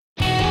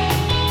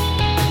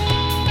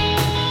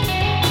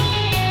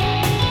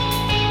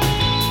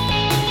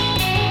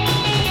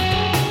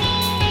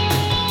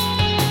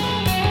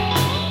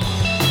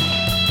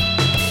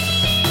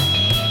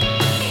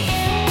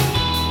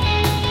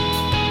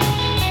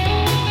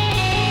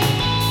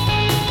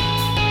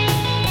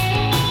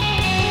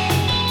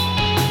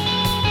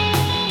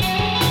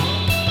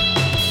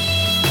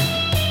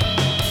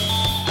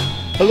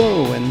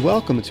Hello and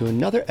welcome to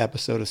another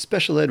episode of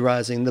Special Ed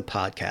Rising, the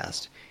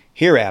podcast,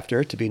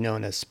 hereafter to be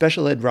known as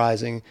Special Ed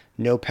Rising,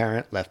 No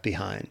Parent Left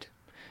Behind.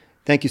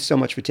 Thank you so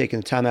much for taking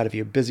the time out of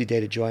your busy day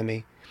to join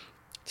me.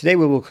 Today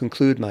we will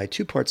conclude my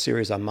two-part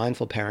series on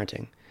mindful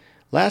parenting.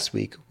 Last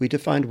week we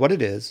defined what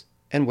it is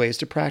and ways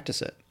to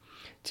practice it.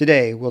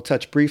 Today we'll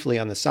touch briefly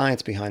on the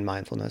science behind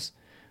mindfulness,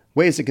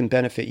 ways it can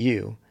benefit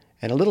you,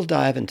 and a little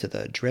dive into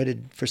the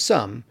dreaded, for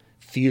some,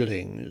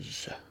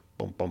 feelings.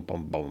 Boom, boom,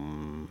 boom,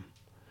 boom.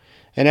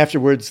 And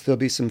afterwards, there'll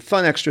be some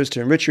fun extras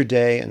to enrich your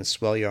day and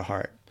swell your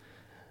heart.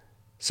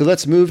 So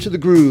let's move to the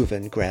groove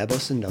and grab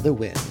us another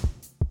win.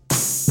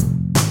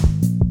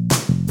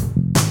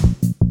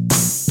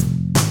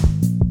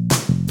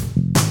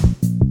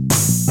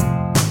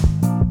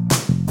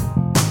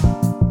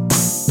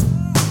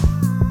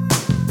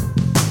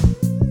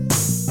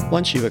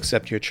 Once you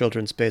accept your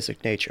children's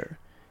basic nature,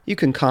 you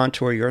can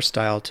contour your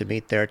style to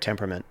meet their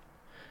temperament.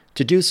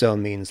 To do so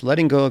means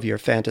letting go of your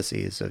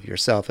fantasies of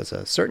yourself as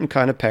a certain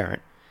kind of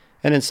parent,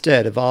 and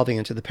instead evolving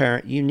into the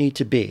parent you need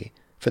to be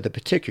for the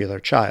particular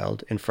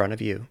child in front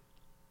of you.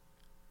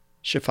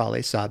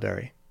 Shefali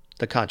Saberi,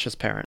 The Conscious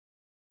Parent.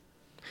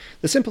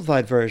 The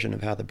simplified version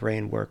of how the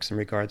brain works in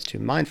regards to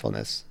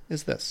mindfulness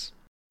is this.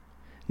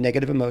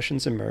 Negative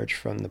emotions emerge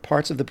from the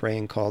parts of the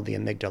brain called the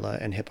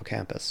amygdala and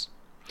hippocampus,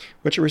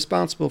 which are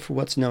responsible for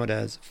what's known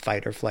as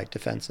fight or flight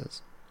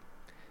defenses.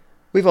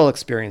 We've all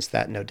experienced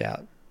that, no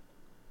doubt.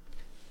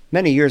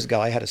 Many years ago,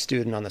 I had a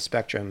student on the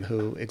spectrum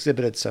who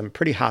exhibited some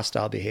pretty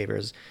hostile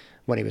behaviors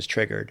when he was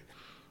triggered.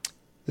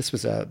 This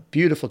was a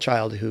beautiful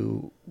child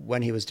who,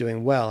 when he was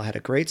doing well, had a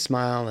great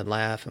smile and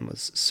laugh and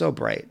was so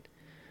bright.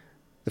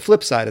 The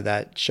flip side of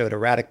that showed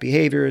erratic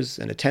behaviors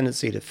and a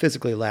tendency to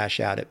physically lash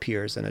out at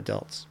peers and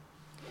adults.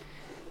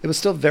 It was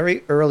still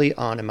very early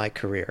on in my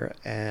career,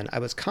 and I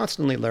was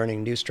constantly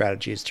learning new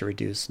strategies to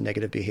reduce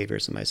negative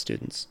behaviors in my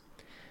students.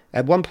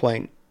 At one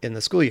point in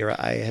the school year,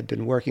 I had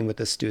been working with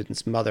the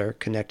student's mother,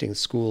 connecting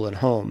school and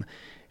home,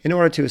 in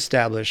order to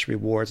establish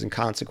rewards and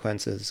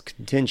consequences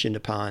contingent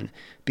upon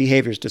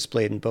behaviors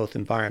displayed in both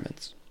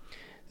environments.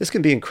 This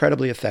can be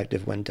incredibly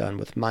effective when done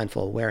with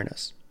mindful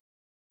awareness.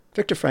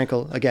 Viktor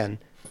Frankl, again,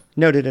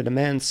 noted in A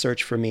Man's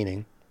Search for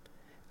Meaning,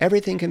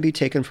 "Everything can be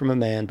taken from a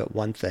man but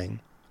one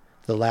thing,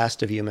 the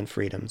last of human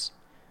freedoms,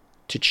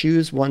 to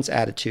choose one's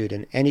attitude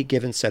in any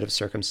given set of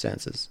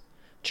circumstances,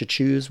 to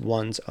choose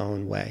one's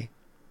own way.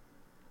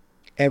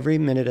 Every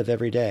minute of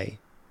every day,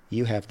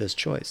 you have this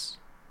choice."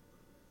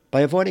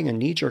 By avoiding a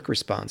knee-jerk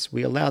response,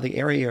 we allow the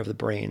area of the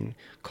brain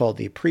called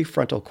the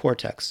prefrontal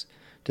cortex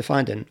to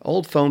find an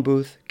old phone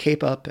booth,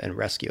 cape up, and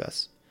rescue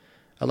us,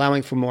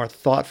 allowing for more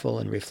thoughtful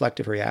and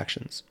reflective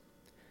reactions.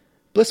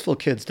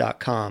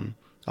 Blissfulkids.com,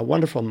 a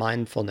wonderful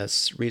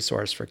mindfulness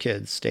resource for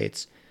kids,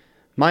 states,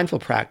 "Mindful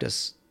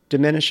practice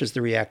diminishes the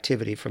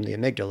reactivity from the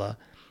amygdala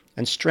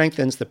and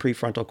strengthens the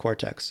prefrontal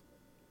cortex.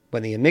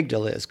 When the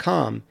amygdala is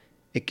calm,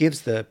 it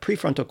gives the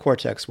prefrontal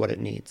cortex what it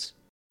needs."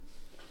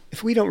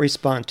 If we don't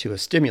respond to a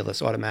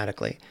stimulus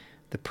automatically,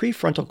 the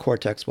prefrontal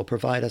cortex will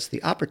provide us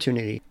the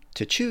opportunity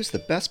to choose the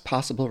best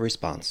possible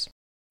response.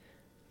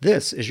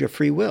 This is your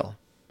free will,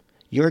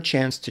 your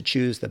chance to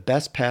choose the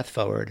best path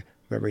forward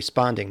when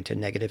responding to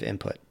negative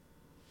input.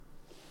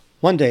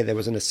 One day there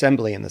was an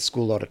assembly in the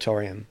school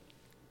auditorium.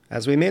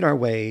 As we made our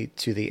way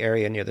to the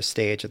area near the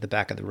stage at the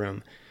back of the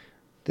room,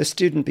 this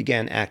student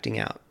began acting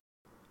out.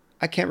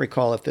 I can't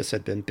recall if this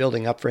had been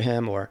building up for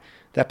him or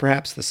that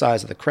perhaps the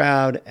size of the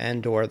crowd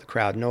and or the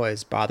crowd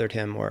noise bothered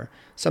him or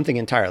something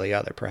entirely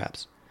other,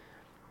 perhaps.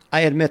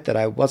 I admit that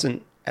I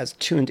wasn't as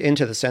tuned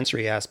into the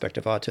sensory aspect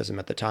of autism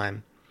at the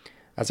time,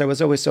 as I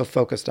was always so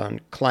focused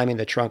on climbing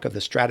the trunk of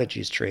the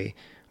strategies tree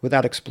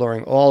without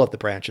exploring all of the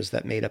branches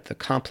that made up the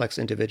complex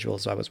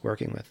individuals I was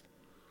working with.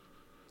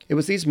 It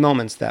was these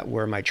moments that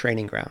were my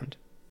training ground.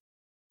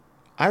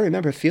 I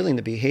remember feeling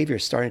the behavior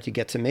starting to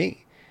get to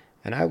me,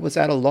 and I was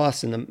at a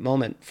loss in the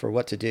moment for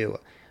what to do.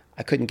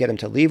 I couldn't get him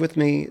to leave with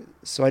me,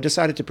 so I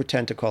decided to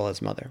pretend to call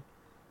his mother.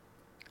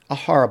 A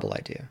horrible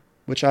idea,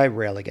 which I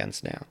rail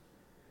against now.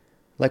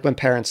 Like when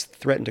parents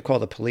threaten to call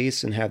the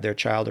police and have their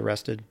child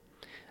arrested.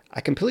 I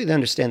completely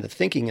understand the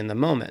thinking in the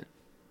moment.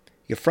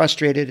 You're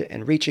frustrated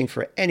and reaching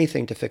for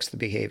anything to fix the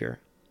behavior.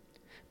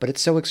 But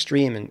it's so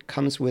extreme and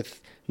comes with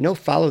no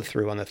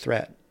follow-through on the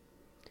threat.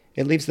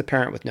 It leaves the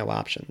parent with no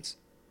options.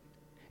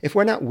 If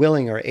we're not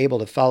willing or able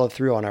to follow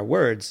through on our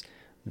words,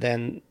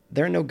 then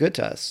they're no good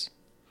to us.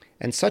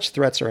 And such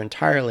threats are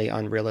entirely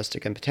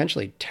unrealistic and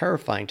potentially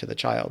terrifying to the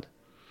child.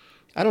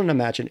 I don't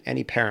imagine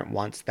any parent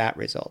wants that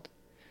result.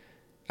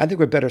 I think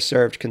we're better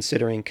served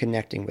considering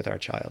connecting with our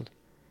child.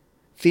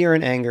 Fear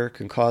and anger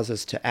can cause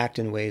us to act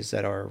in ways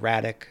that are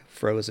erratic,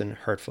 frozen,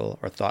 hurtful,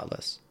 or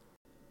thoughtless.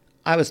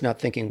 I was not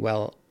thinking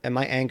well, and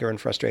my anger and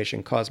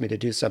frustration caused me to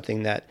do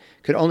something that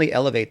could only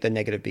elevate the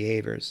negative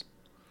behaviors.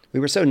 We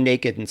were so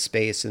naked in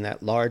space in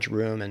that large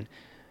room and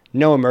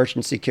no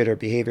emergency kit or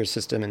behavior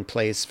system in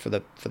place for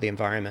the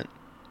environment.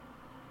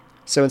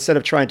 So instead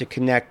of trying to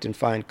connect and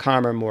find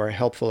calmer, more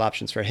helpful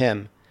options for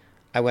him,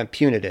 I went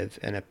punitive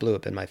and it blew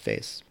up in my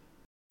face.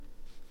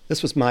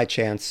 This was my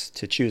chance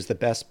to choose the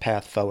best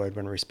path forward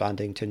when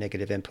responding to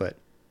negative input,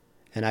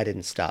 and I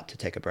didn't stop to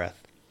take a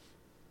breath.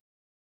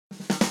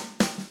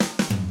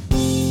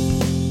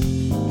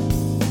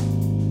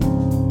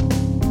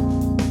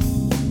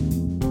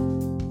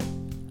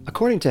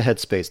 According to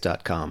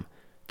Headspace.com,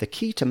 the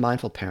key to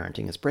mindful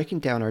parenting is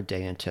breaking down our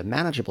day into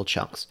manageable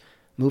chunks,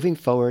 moving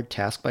forward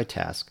task by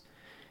task.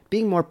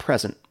 Being more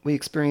present, we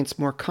experience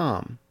more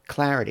calm,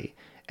 clarity,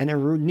 and a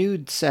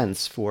renewed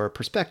sense for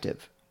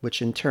perspective,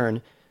 which in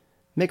turn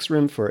makes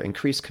room for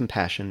increased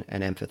compassion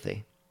and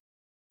empathy.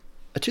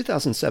 A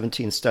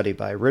 2017 study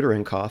by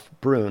Ritterenkoff,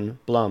 Brun,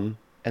 Blum,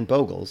 and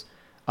Bogles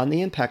on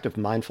the impact of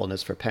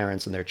mindfulness for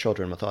parents and their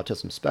children with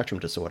autism spectrum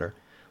disorder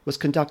was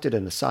conducted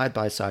in a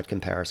side-by-side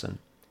comparison.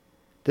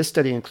 This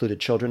study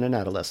included children and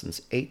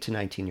adolescents 8 to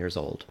 19 years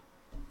old.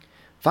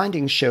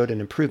 Findings showed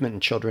an improvement in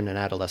children and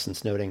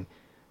adolescents, noting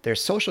their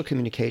social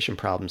communication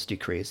problems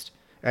decreased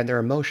and their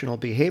emotional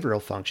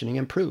behavioral functioning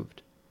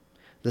improved.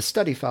 The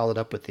study followed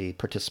up with the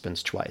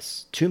participants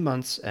twice, 2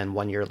 months and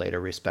 1 year later,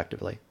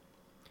 respectively.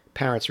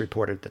 Parents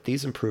reported that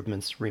these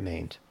improvements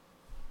remained.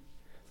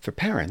 For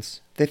parents,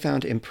 they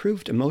found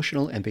improved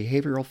emotional and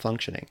behavioral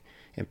functioning,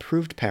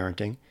 improved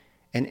parenting,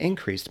 and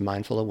increased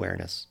mindful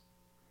awareness.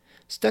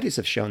 Studies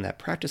have shown that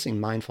practicing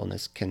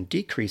mindfulness can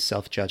decrease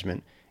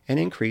self-judgment and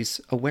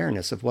increase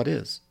awareness of what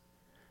is.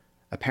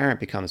 A parent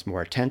becomes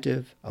more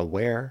attentive,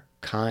 aware,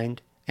 kind,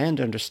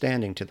 and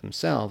understanding to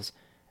themselves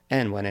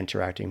and when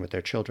interacting with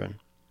their children.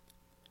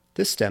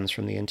 This stems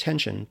from the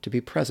intention to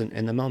be present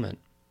in the moment.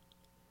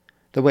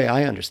 The way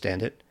I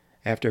understand it,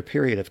 after a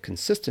period of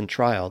consistent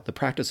trial, the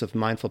practice of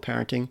mindful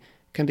parenting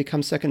can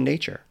become second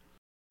nature.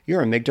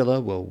 Your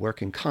amygdala will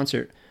work in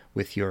concert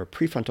with your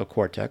prefrontal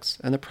cortex,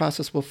 and the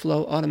process will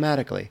flow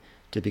automatically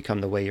to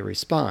become the way you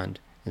respond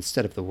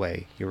instead of the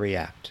way you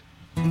react.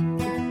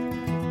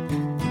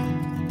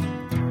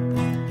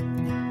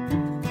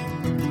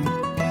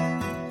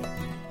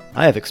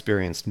 I have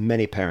experienced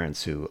many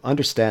parents who,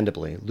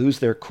 understandably, lose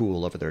their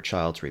cool over their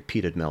child's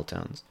repeated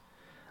meltdowns.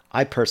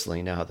 I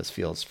personally know how this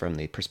feels from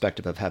the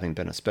perspective of having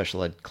been a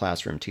special ed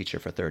classroom teacher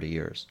for 30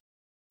 years.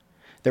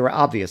 There are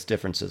obvious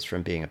differences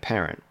from being a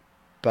parent,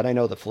 but I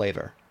know the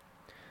flavor.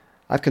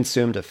 I've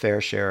consumed a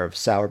fair share of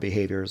sour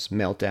behaviors,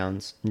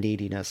 meltdowns,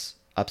 neediness,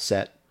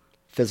 upset,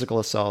 physical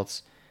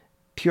assaults,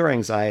 pure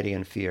anxiety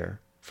and fear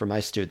for my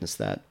students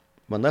that,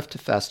 when left to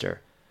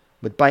fester,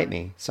 would bite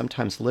me,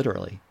 sometimes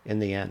literally, in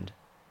the end.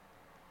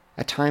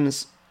 At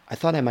times, I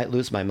thought I might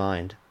lose my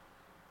mind,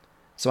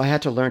 so I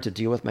had to learn to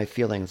deal with my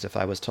feelings if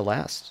I was to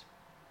last.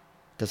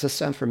 Does this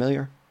sound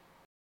familiar?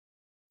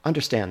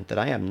 Understand that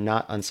I am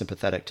not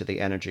unsympathetic to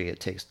the energy it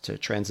takes to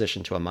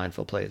transition to a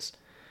mindful place.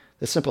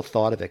 The simple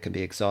thought of it can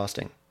be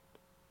exhausting.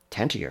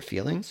 Tend to your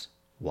feelings?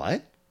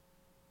 What?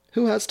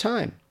 Who has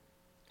time?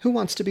 Who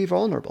wants to be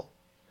vulnerable?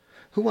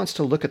 Who wants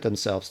to look at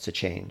themselves to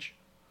change?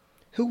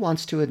 Who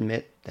wants to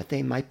admit that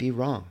they might be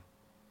wrong?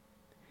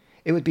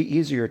 It would be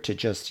easier to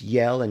just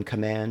yell and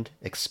command,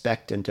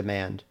 expect and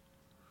demand.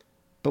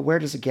 But where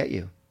does it get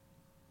you?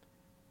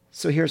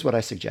 So here's what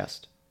I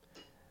suggest.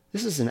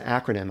 This is an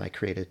acronym I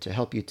created to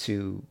help you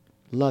to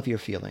love your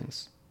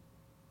feelings.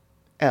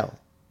 L.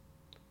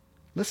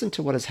 Listen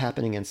to what is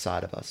happening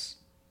inside of us.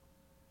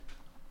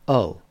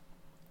 O.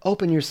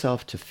 Open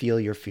yourself to feel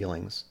your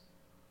feelings.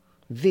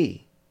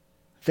 V.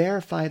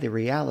 Verify the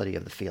reality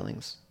of the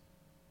feelings.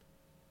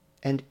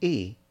 And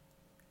E.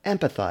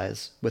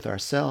 Empathize with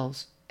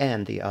ourselves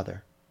and the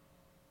other.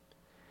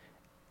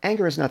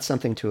 Anger is not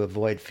something to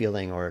avoid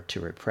feeling or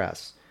to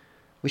repress.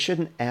 We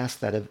shouldn't ask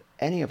that of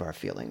any of our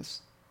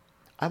feelings.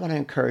 I want to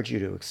encourage you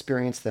to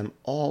experience them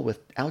all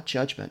without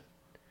judgment.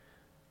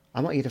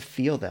 I want you to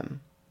feel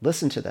them,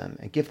 listen to them,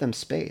 and give them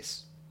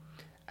space.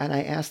 And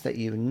I ask that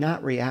you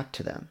not react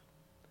to them.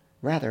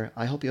 Rather,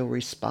 I hope you'll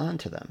respond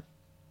to them.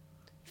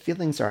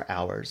 Feelings are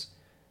ours,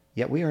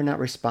 yet we are not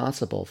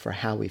responsible for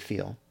how we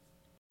feel.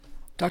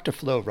 Dr.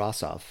 Flo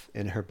Rossoff,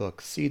 in her book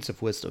Seeds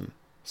of Wisdom,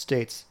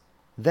 states,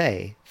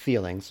 "They,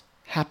 feelings,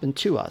 happen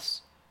to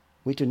us.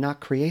 We do not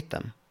create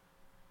them."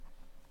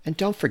 And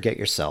don't forget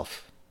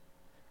yourself.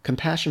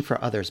 Compassion for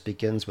others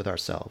begins with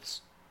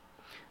ourselves.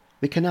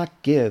 We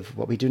cannot give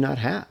what we do not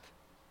have.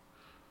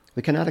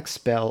 We cannot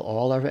expel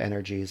all our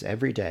energies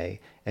every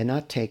day and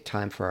not take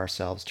time for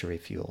ourselves to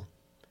refuel.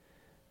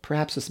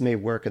 Perhaps this may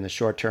work in the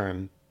short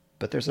term,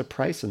 but there's a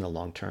price in the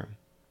long term.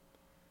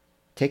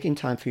 Taking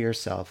time for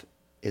yourself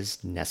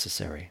is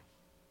necessary.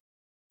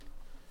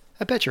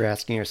 I bet you're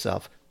asking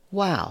yourself,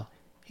 wow,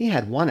 he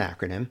had one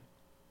acronym.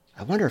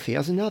 I wonder if he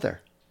has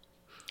another.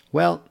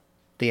 Well,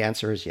 the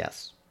answer is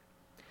yes.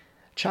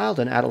 Child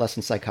and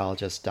adolescent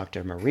psychologist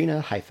Dr. Marina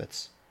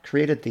Heifetz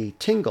created the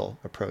Tingle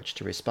approach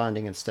to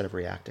responding instead of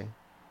reacting.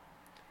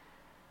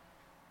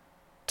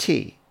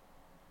 T.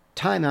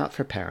 Time out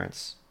for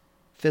parents,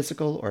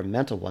 physical or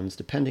mental ones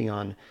depending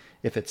on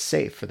if it's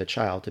safe for the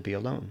child to be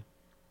alone.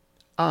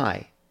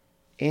 I.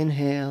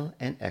 Inhale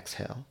and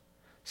exhale.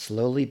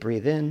 Slowly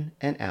breathe in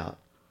and out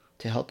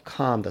to help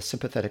calm the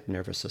sympathetic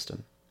nervous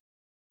system.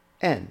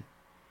 N.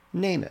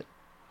 Name it.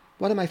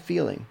 What am I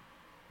feeling?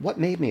 What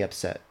made me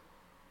upset?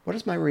 What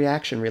is my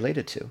reaction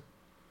related to?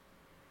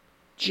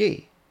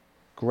 G.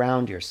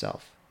 Ground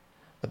yourself.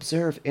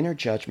 Observe inner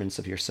judgments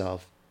of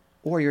yourself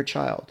or your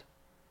child.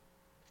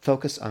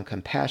 Focus on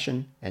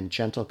compassion and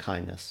gentle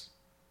kindness.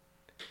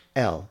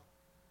 L.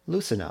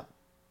 Loosen up.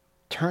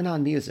 Turn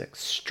on music,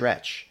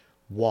 stretch,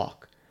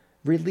 walk,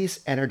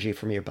 release energy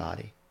from your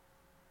body.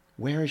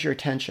 Where is your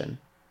tension?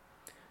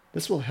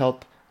 This will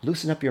help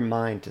loosen up your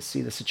mind to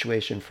see the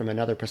situation from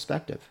another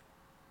perspective.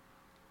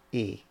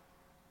 E.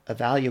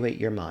 Evaluate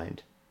your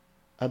mind.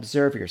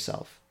 Observe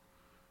yourself.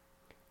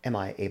 Am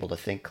I able to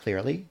think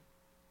clearly?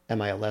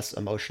 Am I less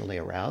emotionally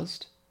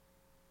aroused?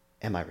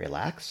 Am I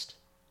relaxed?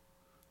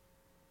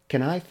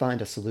 Can I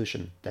find a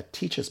solution that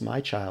teaches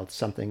my child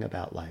something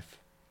about life?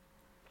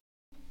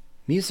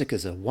 Music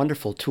is a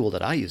wonderful tool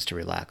that I use to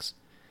relax.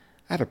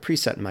 I have a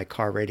preset in my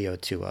car radio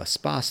to a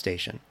spa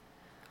station.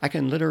 I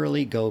can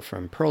literally go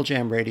from Pearl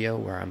Jam radio,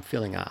 where I'm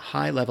feeling a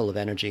high level of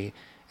energy,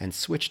 and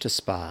switch to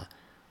spa,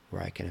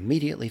 where I can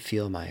immediately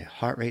feel my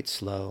heart rate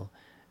slow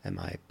and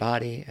my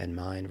body and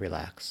mind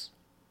relax.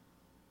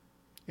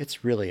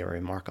 It's really a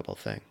remarkable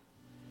thing.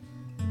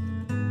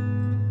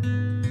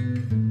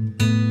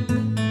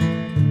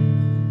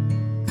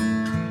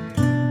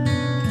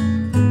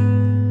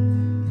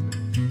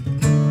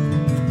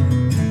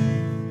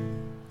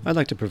 I'd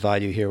like to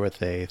provide you here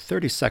with a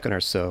 30-second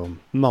or so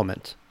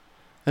moment,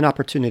 an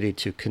opportunity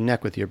to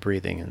connect with your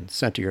breathing and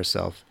center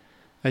yourself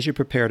as you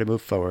prepare to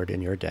move forward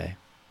in your day.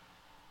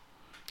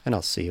 And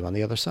I'll see you on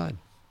the other side.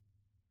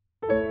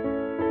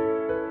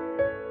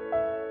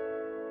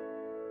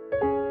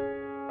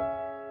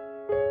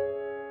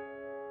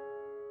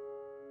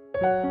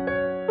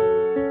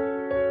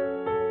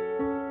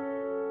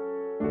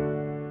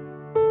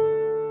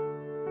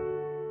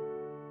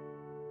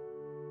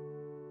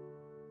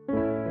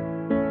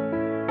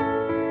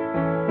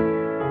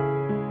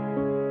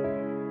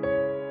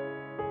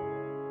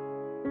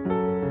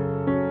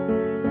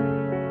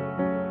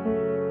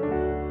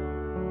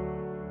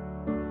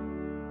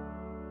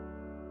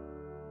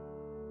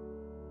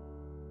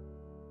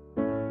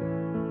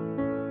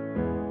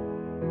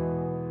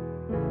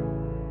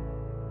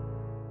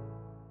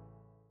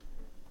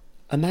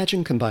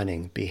 Imagine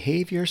combining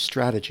behavior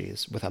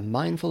strategies with a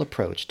mindful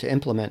approach to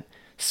implement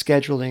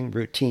scheduling,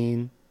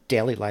 routine,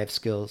 daily life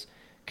skills,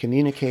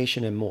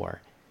 communication, and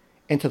more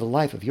into the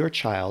life of your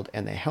child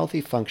and the healthy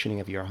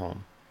functioning of your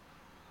home.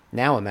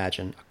 Now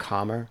imagine a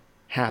calmer,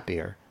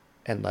 happier,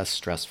 and less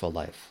stressful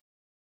life.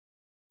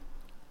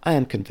 I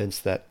am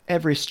convinced that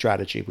every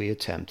strategy we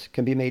attempt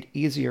can be made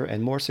easier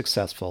and more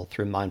successful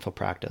through mindful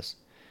practice.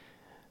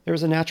 There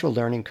is a natural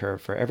learning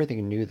curve for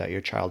everything new that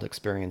your child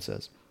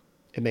experiences.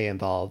 It may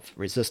involve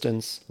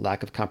resistance,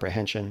 lack of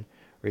comprehension,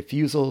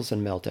 refusals,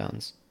 and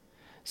meltdowns.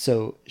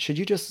 So, should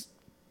you just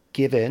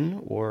give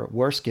in or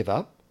worse, give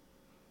up?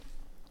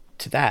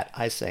 To that,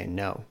 I say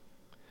no.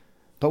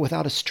 But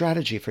without a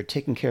strategy for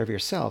taking care of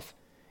yourself,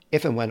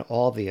 if and when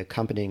all the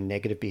accompanying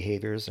negative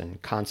behaviors and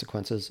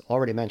consequences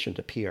already mentioned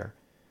appear,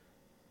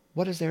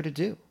 what is there to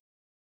do?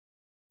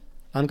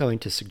 I'm going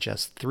to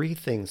suggest 3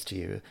 things to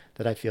you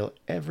that I feel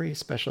every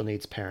special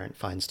needs parent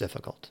finds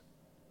difficult.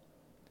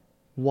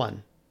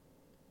 1.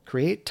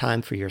 Create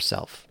time for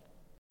yourself.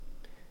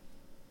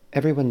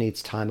 Everyone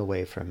needs time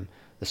away from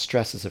the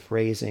stresses of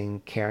raising,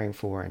 caring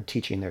for, and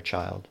teaching their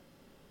child.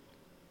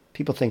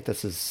 People think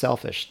this is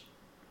selfish,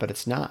 but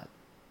it's not.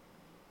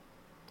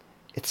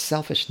 It's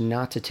selfish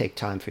not to take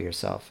time for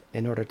yourself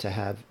in order to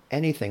have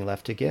anything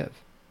left to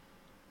give.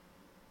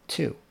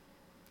 2.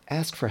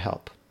 Ask for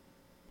help.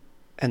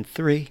 And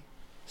 3.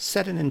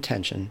 Set an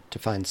intention to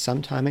find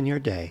some time in your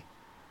day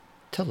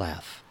to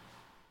laugh.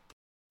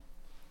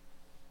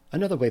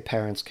 Another way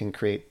parents can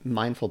create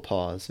mindful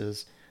pause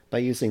is by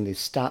using the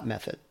STOP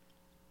method.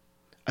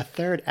 A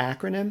third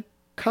acronym?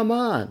 Come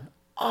on!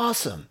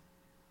 Awesome!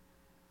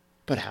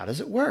 But how does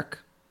it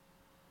work?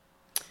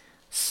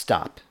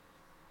 STOP.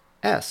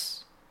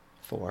 S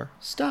for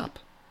stop.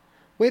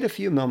 Wait a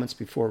few moments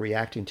before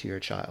reacting to your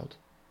child.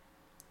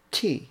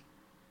 T.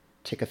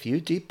 Take a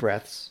few deep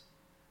breaths.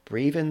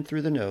 Breathe in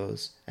through the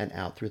nose and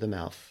out through the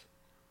mouth.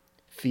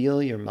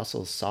 Feel your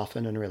muscles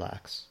soften and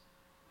relax.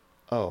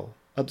 O.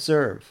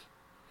 Observe.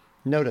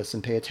 Notice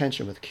and pay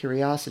attention with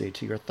curiosity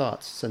to your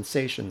thoughts,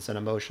 sensations, and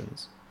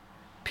emotions.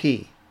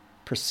 P.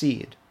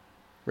 Proceed.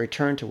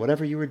 Return to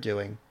whatever you were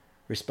doing,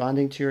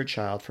 responding to your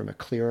child from a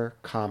clearer,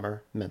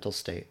 calmer mental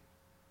state.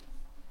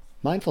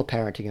 Mindful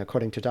parenting,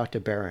 according to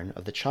Dr. Barron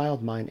of the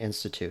Child Mind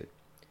Institute,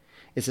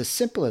 is as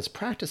simple as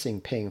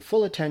practicing paying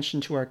full attention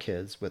to our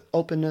kids with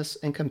openness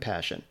and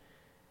compassion,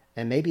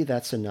 and maybe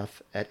that's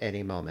enough at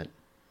any moment.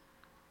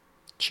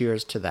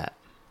 Cheers to that.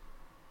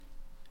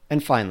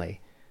 And finally,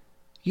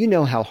 you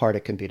know how hard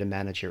it can be to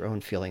manage your own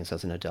feelings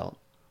as an adult.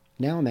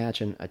 Now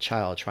imagine a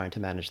child trying to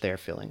manage their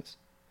feelings.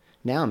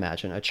 Now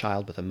imagine a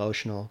child with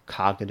emotional,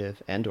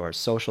 cognitive, and/or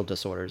social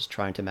disorders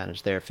trying to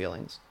manage their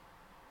feelings.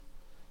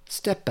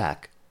 Step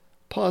back.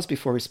 Pause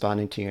before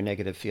responding to your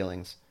negative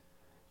feelings.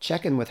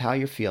 Check in with how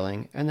you're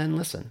feeling and then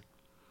listen.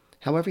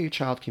 However your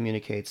child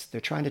communicates,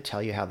 they're trying to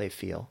tell you how they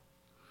feel.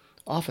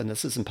 Often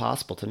this is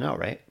impossible to know,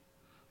 right?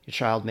 Your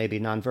child may be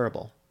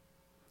nonverbal.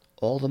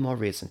 All the more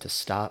reason to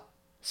stop,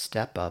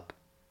 step up,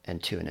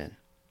 and tune in.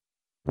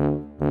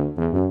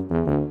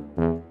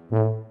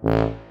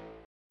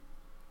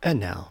 And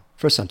now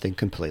for something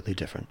completely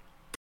different.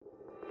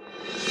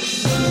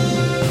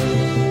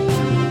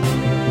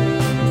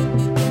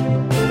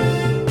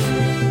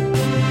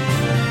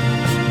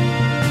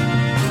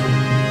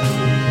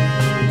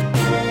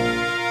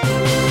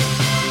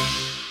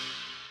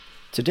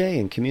 Today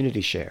in Community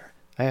Share,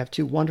 I have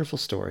two wonderful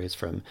stories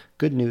from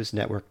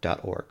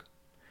goodnewsnetwork.org.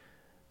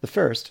 The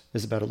first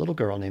is about a little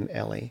girl named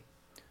Ellie,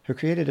 who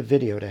created a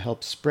video to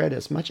help spread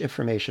as much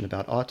information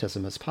about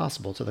autism as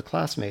possible to the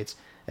classmates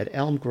at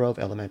Elm Grove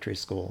Elementary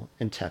School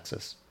in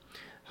Texas,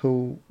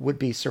 who would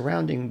be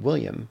surrounding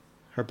William,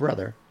 her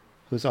brother,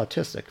 who's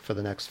autistic for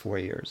the next 4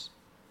 years.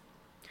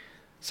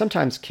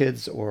 Sometimes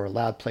kids or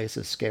loud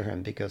places scare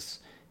him because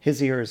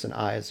his ears and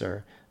eyes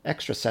are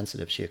extra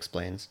sensitive, she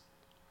explains.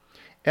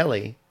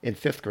 Ellie, in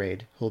 5th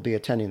grade, who will be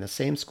attending the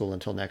same school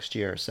until next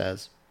year,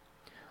 says,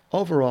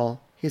 "Overall,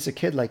 he's a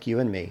kid like you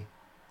and me,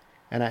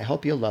 and I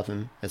hope you'll love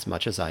him as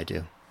much as I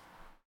do."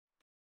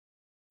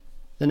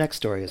 The next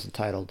story is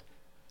entitled,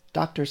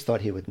 "Doctors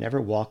Thought He Would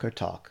Never Walk or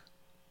Talk."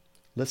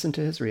 Listen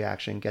to his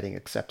reaction getting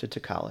accepted to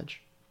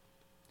college.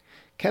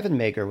 Kevin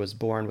Mager was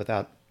born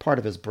without part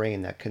of his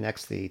brain that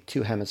connects the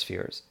two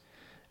hemispheres,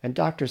 and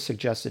doctors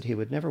suggested he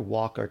would never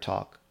walk or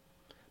talk.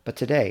 But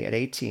today, at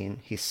 18,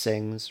 he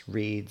sings,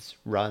 reads,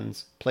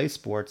 runs, plays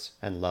sports,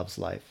 and loves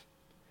life.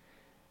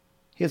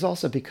 He has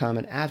also become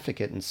an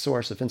advocate and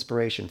source of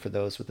inspiration for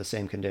those with the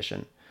same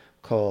condition,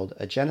 called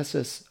a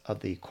genesis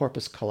of the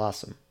corpus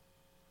callosum.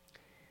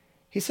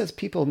 He says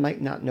people might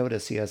not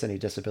notice he has any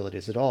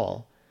disabilities at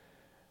all,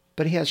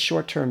 but he has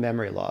short-term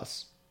memory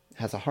loss,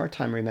 has a hard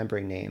time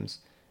remembering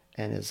names,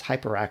 and is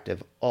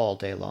hyperactive all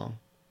day long.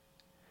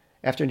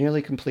 After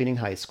nearly completing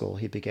high school,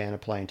 he began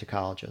applying to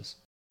colleges.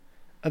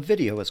 A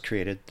video was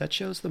created that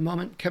shows the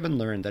moment Kevin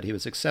learned that he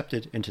was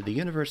accepted into the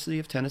University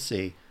of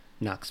Tennessee,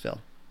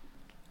 Knoxville.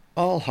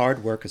 All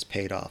hard work has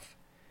paid off,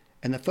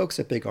 and the folks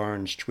at Big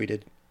Orange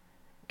tweeted,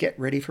 "Get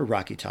ready for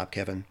Rocky Top,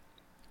 Kevin.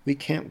 We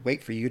can't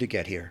wait for you to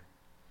get here."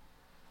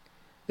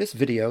 This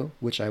video,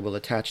 which I will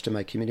attach to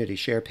my community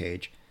share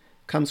page,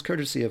 comes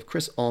courtesy of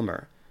Chris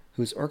Ulmer,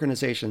 whose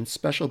organization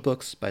Special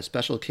Books by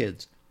Special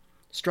Kids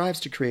strives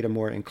to create a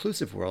more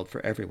inclusive world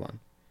for everyone.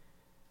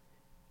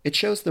 It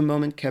shows the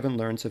moment Kevin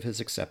learns of his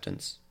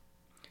acceptance.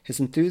 His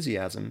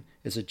enthusiasm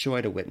is a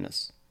joy to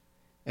witness,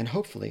 and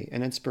hopefully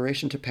an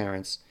inspiration to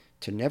parents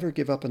to never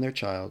give up on their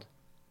child,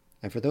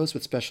 and for those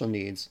with special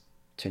needs,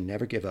 to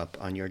never give up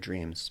on your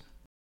dreams.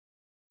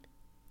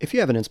 If you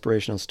have an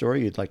inspirational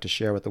story you'd like to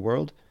share with the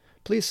world,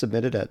 please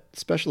submit it at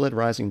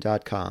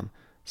specialedrising.com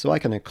so I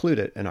can include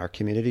it in our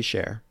community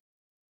share.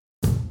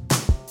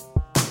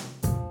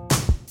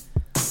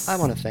 I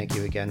want to thank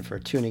you again for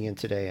tuning in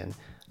today, and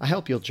I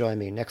hope you'll join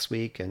me next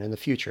week and in the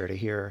future to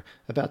hear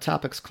about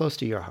topics close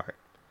to your heart.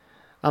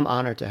 I'm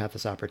honored to have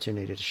this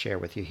opportunity to share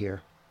with you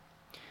here.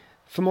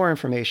 For more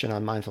information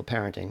on mindful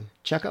parenting,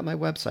 check out my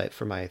website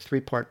for my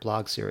 3-part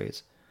blog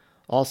series.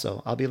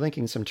 Also, I'll be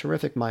linking some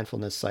terrific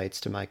mindfulness sites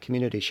to my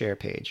community share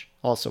page,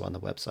 also on the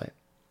website.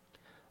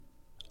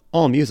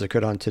 All music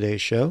heard on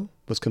today's show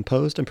was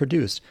composed and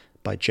produced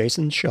by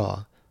Jason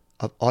Shaw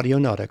of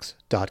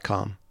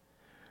audionautics.com.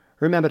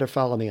 Remember to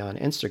follow me on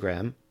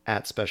Instagram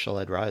at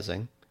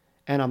SpecialEdRising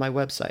and on my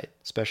website,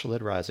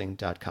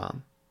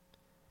 specialedrising.com.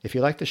 If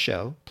you like the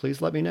show,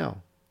 please let me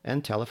know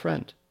and tell a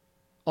friend.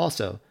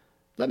 Also,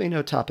 let me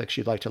know topics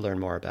you'd like to learn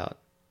more about.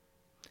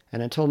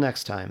 And until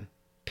next time,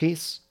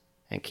 peace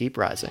and keep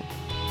rising.